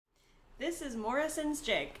This is Morrison's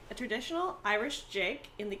jig, a traditional Irish jig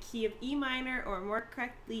in the key of E minor, or more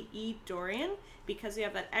correctly E Dorian, because we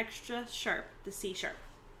have that extra sharp, the C sharp.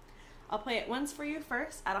 I'll play it once for you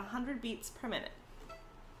first at 100 beats per minute.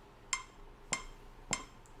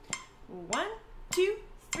 1, 2,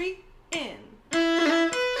 3, in.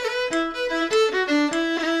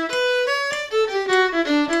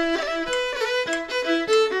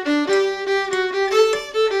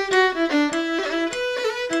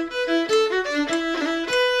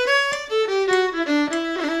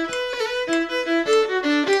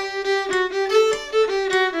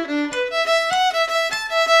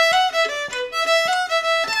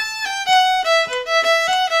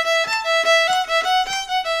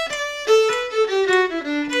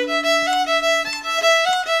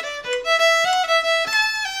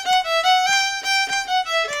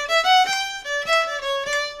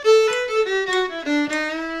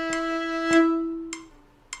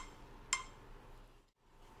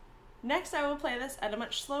 Next, I will play this at a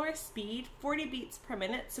much slower speed, 40 beats per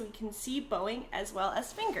minute, so we can see bowing as well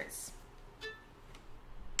as fingers.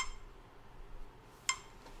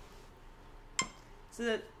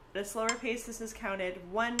 So the slower pace, this is counted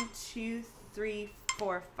 1, 2, 3,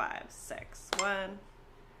 4, 5, 6. 1,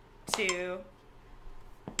 2,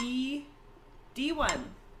 E, D1.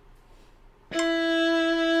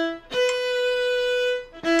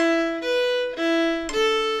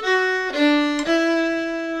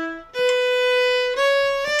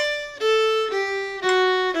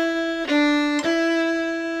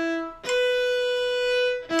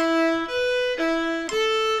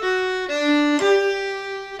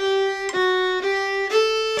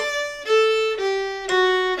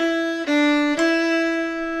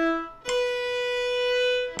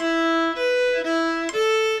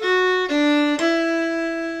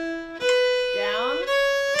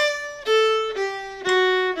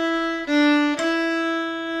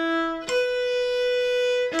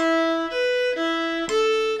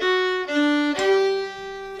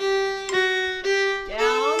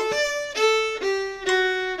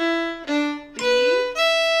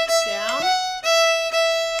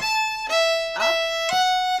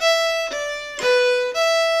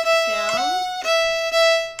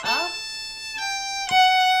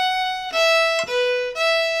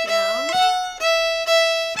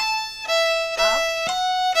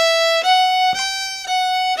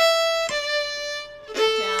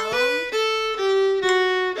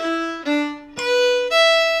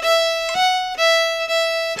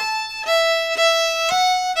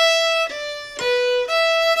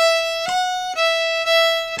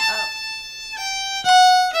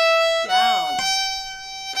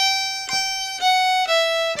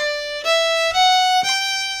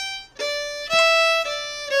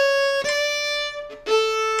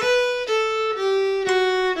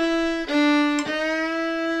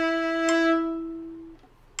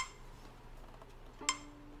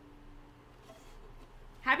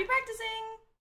 Happy practicing!